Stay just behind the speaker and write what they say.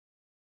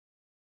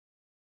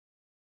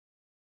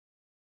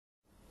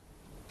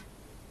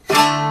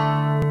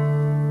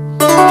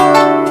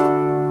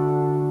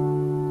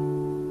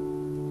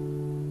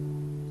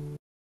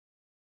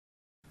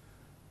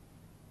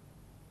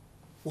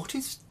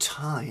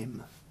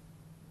time.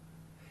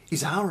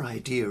 Is our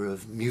idea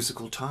of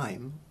musical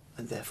time,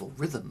 and therefore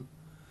rhythm,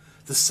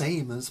 the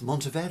same as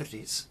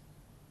Monteverdi's?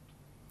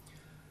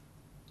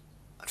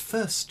 At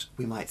first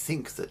we might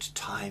think that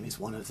time is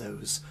one of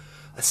those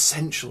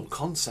essential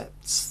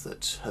concepts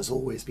that has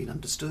always been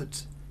understood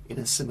in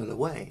a similar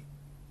way.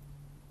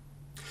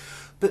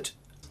 But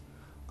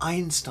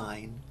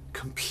Einstein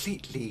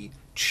completely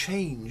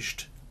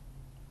changed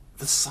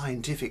the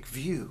scientific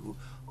view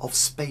of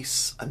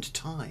space and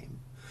time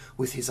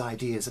with his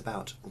ideas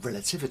about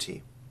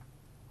relativity.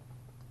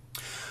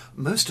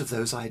 Most of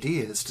those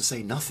ideas, to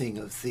say nothing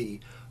of the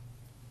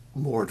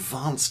more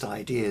advanced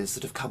ideas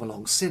that have come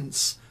along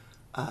since,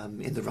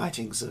 in the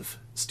writings of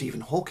Stephen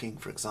Hawking,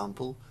 for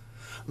example,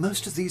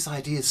 most of these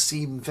ideas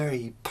seem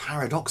very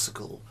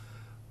paradoxical,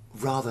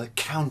 rather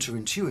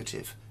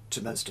counterintuitive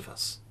to most of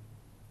us.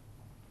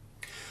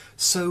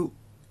 So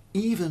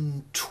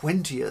even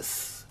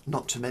 20th,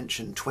 not to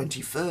mention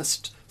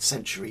 21st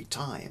century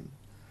time,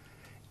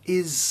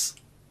 is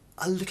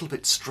a little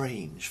bit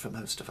strange for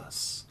most of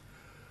us.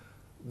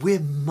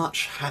 We're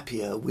much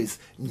happier with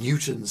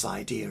Newton's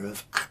idea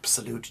of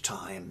absolute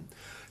time,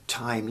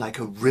 time like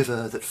a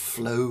river that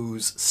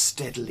flows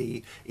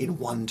steadily in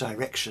one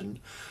direction,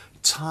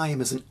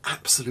 time as an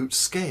absolute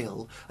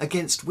scale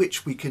against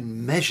which we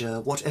can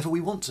measure whatever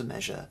we want to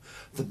measure,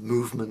 the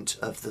movement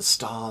of the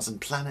stars and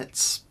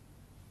planets,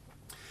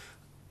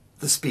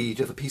 the speed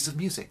of a piece of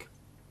music.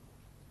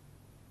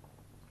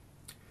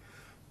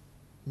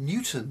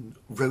 Newton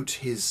wrote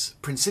his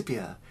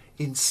Principia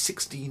in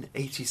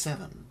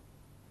 1687.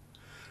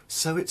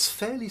 So it's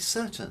fairly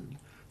certain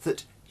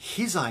that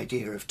his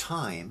idea of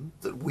time,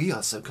 that we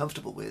are so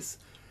comfortable with,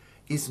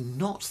 is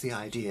not the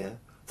idea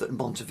that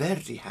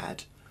Monteverdi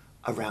had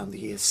around the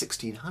year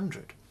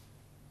 1600.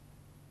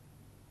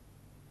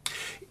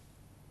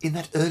 In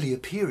that earlier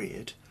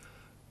period,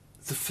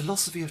 the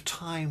philosophy of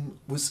time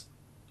was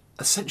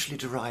essentially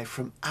derived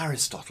from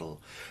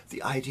Aristotle,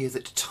 the idea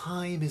that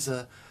time is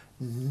a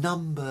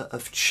number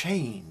of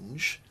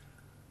change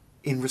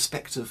in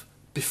respect of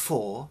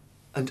before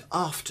and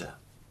after.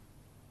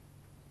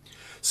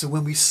 So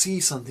when we see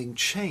something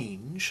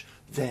change,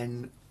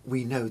 then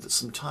we know that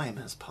some time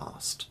has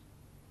passed.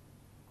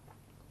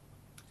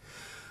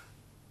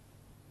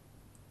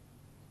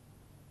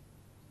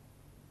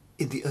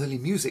 In the early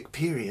music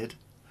period,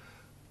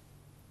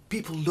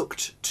 people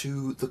looked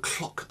to the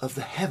clock of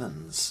the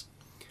heavens.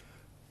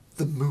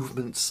 The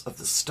movements of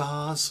the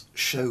stars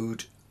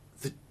showed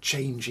the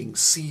changing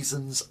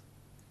seasons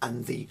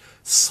and the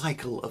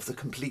cycle of the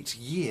complete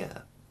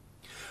year.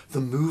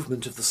 The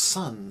movement of the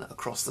sun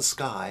across the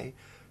sky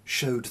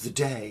showed the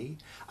day,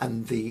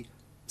 and the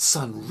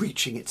sun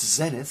reaching its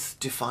zenith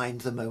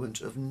defined the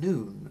moment of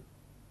noon.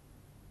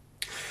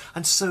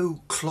 And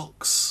so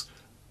clocks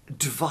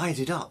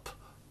divided up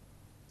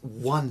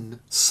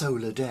one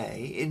solar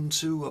day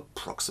into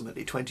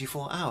approximately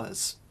 24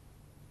 hours.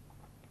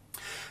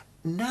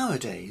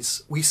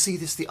 Nowadays, we see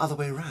this the other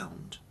way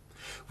around.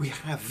 We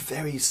have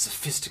very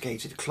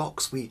sophisticated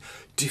clocks. We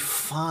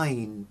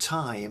define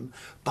time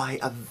by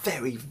a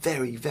very,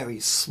 very, very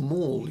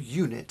small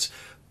unit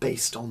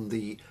based on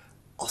the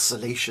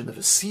oscillation of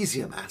a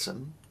cesium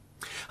atom.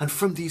 And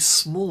from these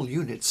small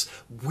units,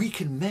 we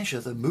can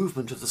measure the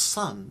movement of the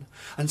sun.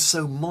 And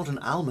so modern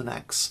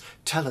almanacs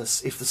tell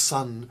us if the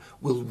sun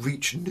will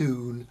reach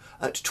noon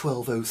at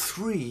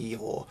 12:03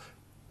 or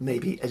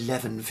maybe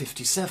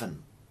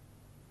 11:57.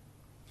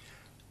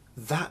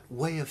 That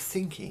way of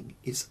thinking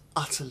is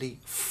utterly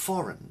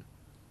foreign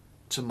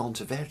to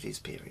Monteverdi's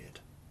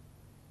period.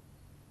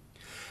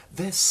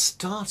 They're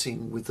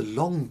starting with the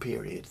long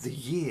period, the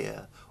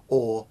year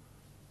or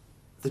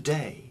the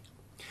day,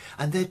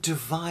 and they're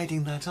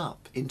dividing that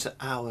up into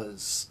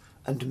hours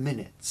and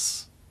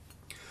minutes.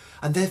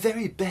 And their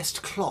very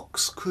best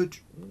clocks could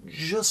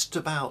just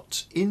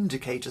about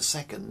indicate a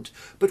second,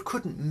 but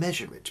couldn't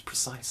measure it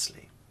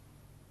precisely.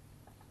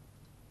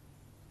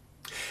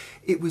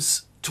 It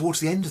was towards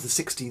the end of the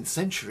 16th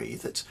century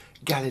that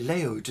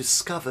Galileo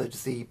discovered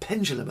the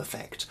pendulum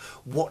effect,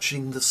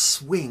 watching the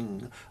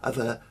swing of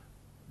a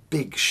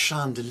big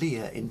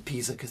chandelier in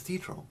Pisa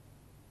Cathedral.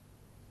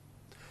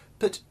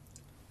 But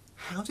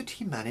how did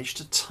he manage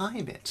to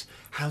time it?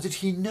 How did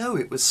he know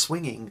it was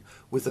swinging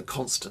with a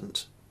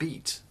constant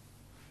beat?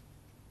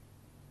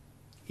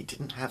 He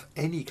didn't have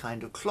any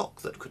kind of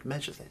clock that could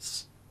measure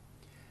this.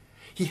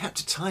 He had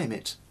to time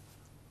it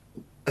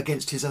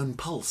against his own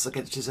pulse,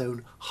 against his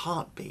own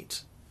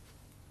heartbeat.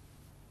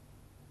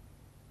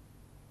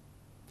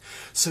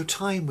 So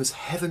time was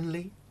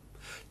heavenly,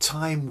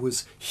 time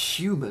was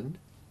human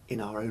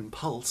in our own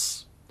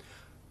pulse,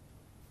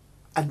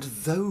 and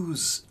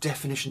those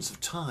definitions of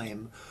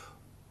time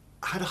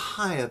had a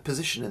higher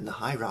position in the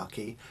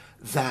hierarchy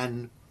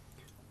than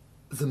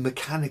the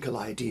mechanical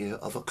idea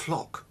of a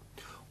clock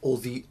or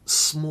the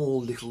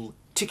small little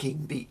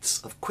ticking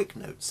beats of quick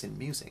notes in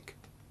music.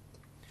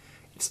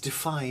 It's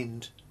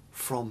defined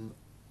from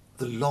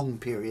the long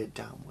period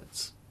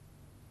downwards.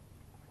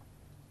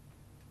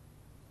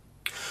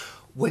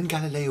 When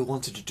Galileo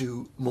wanted to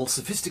do more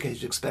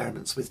sophisticated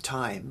experiments with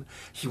time,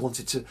 he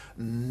wanted to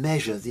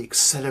measure the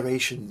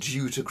acceleration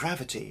due to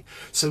gravity.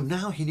 So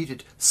now he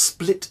needed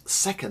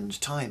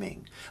split-second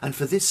timing, and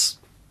for this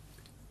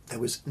there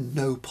was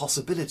no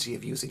possibility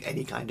of using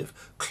any kind of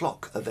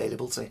clock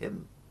available to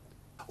him.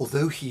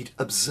 Although he'd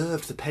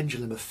observed the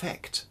pendulum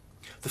effect,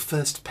 the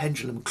first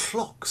pendulum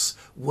clocks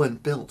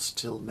weren't built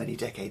till many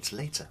decades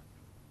later.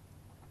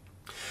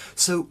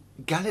 So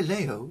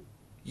Galileo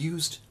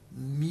used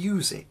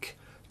music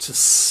to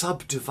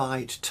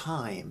subdivide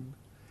time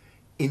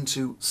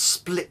into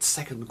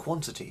split-second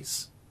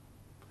quantities.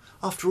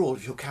 After all,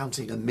 if you're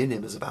counting a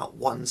minim as about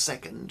 1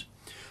 second,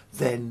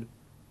 then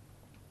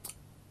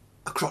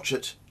a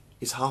crotchet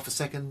is half a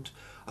second,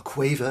 a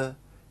quaver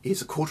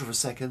is a quarter of a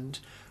second,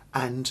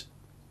 and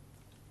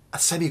a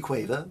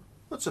semiquaver,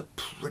 that's a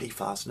pretty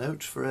fast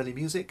note for early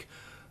music,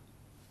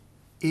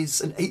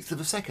 is an eighth of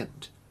a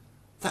second.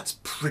 That's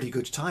pretty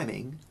good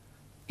timing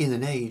in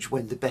an age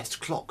when the best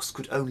clocks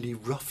could only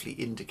roughly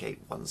indicate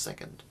 1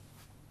 second.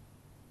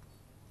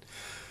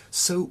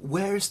 So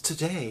whereas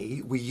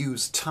today we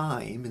use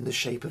time in the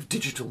shape of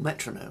digital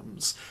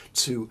metronomes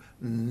to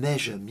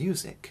measure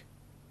music,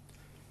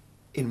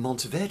 in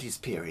Monteverdi's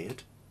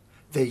period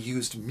they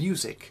used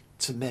music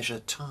to measure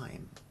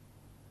time.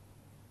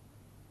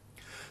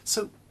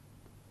 So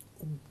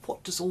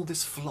what does all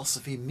this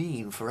philosophy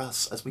mean for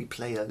us as we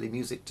play early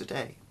music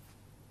today?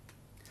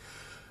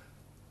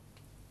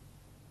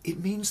 It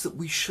means that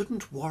we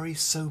shouldn't worry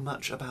so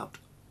much about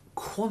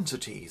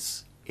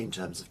quantities in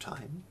terms of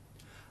time,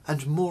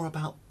 and more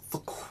about the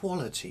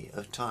quality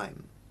of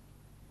time.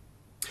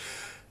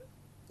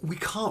 We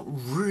can't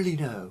really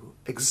know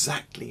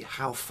exactly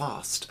how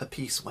fast a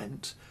piece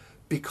went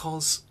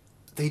because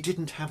they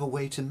didn't have a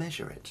way to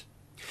measure it.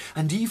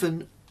 And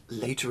even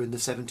later in the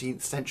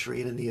 17th century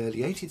and in the early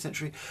 18th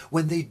century,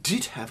 when they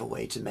did have a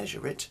way to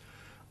measure it,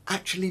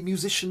 actually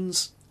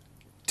musicians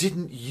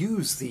didn't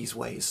use these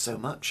ways so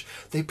much.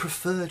 They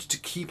preferred to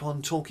keep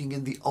on talking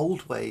in the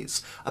old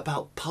ways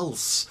about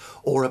pulse,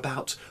 or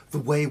about the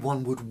way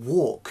one would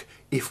walk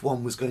if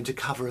one was going to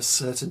cover a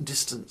certain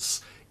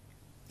distance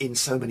in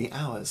so many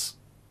hours.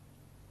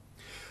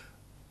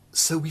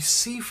 So we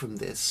see from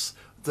this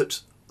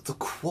that the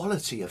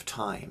quality of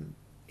time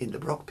in the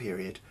Baroque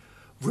period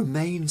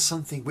remains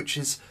something which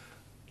is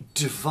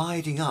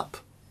dividing up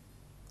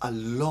a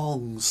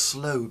long,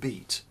 slow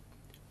beat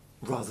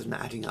rather than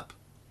adding up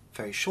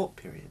very short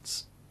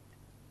periods.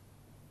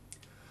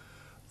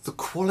 The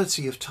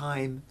quality of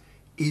time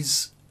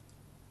is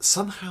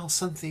somehow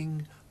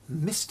something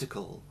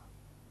mystical,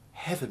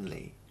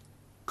 heavenly,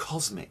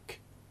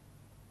 cosmic,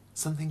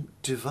 something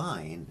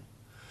divine.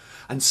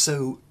 And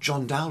so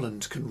John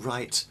Dowland can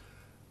write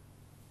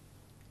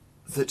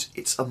that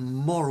it's a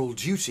moral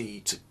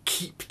duty to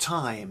keep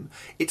time.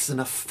 It's an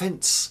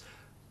offence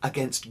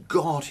against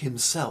God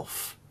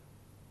himself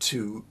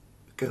to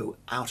go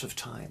out of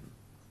time.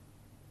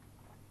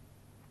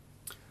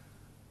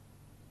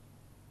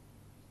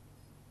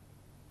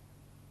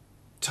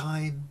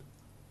 Time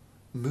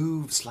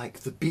moves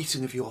like the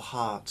beating of your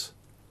heart,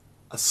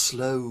 a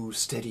slow,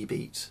 steady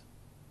beat.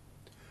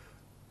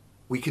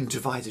 We can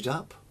divide it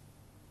up.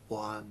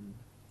 1,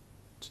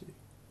 2,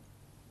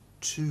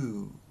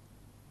 2,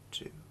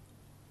 2,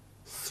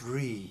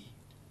 3,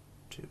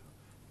 2.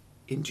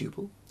 In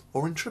duple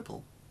or in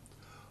triple.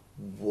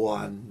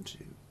 1, 2,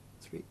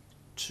 3,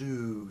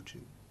 2, 2,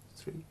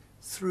 3,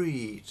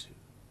 3, 2,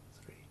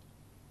 3.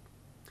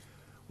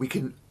 We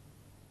can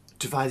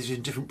divide it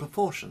in different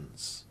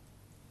proportions.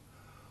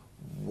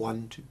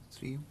 1, 2,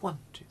 3, 1,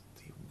 2,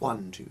 3,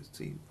 1, 2,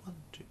 3, 1,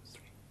 2,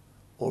 3.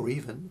 Or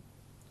even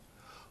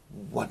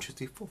 1, 2,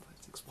 3, 4, 5,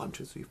 6, 1,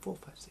 2, 3, 4,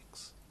 5,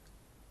 6.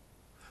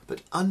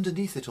 But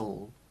underneath it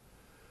all,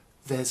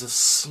 there's a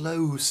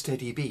slow,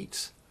 steady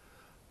beat,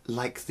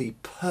 like the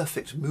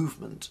perfect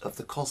movement of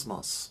the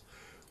cosmos,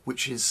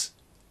 which is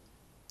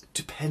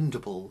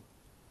dependable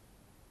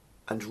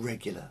and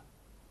regular.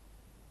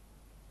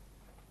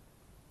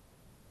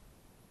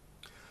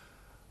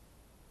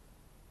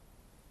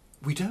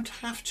 We don't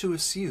have to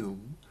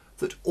assume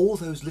that all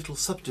those little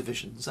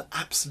subdivisions are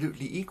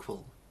absolutely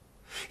equal.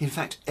 In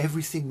fact,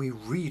 everything we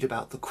read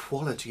about the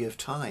quality of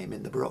time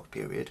in the Baroque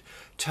period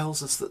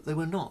tells us that they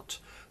were not.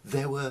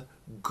 There were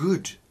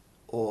good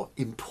or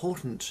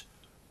important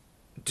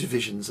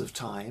divisions of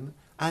time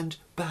and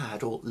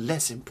bad or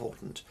less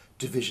important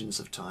divisions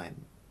of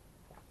time.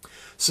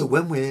 So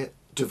when we're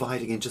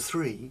dividing into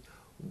 3,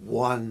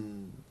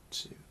 1,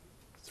 2,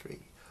 3,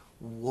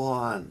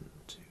 1,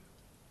 2,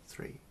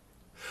 3,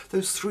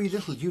 those 3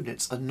 little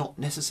units are not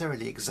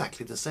necessarily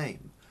exactly the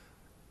same.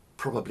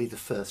 Probably the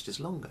first is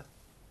longer.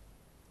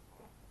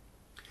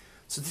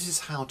 So this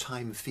is how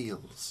time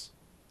feels.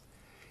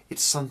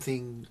 It's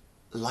something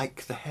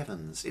like the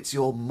heavens. It's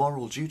your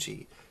moral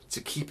duty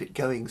to keep it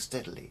going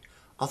steadily,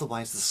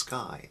 otherwise the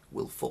sky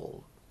will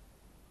fall.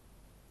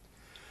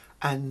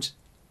 And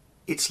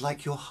it's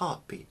like your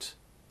heartbeat.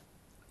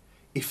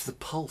 If the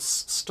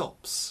pulse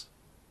stops,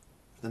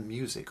 the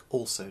music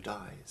also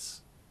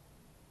dies.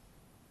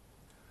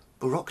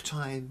 Baroque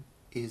time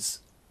is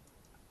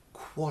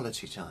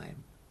quality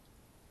time.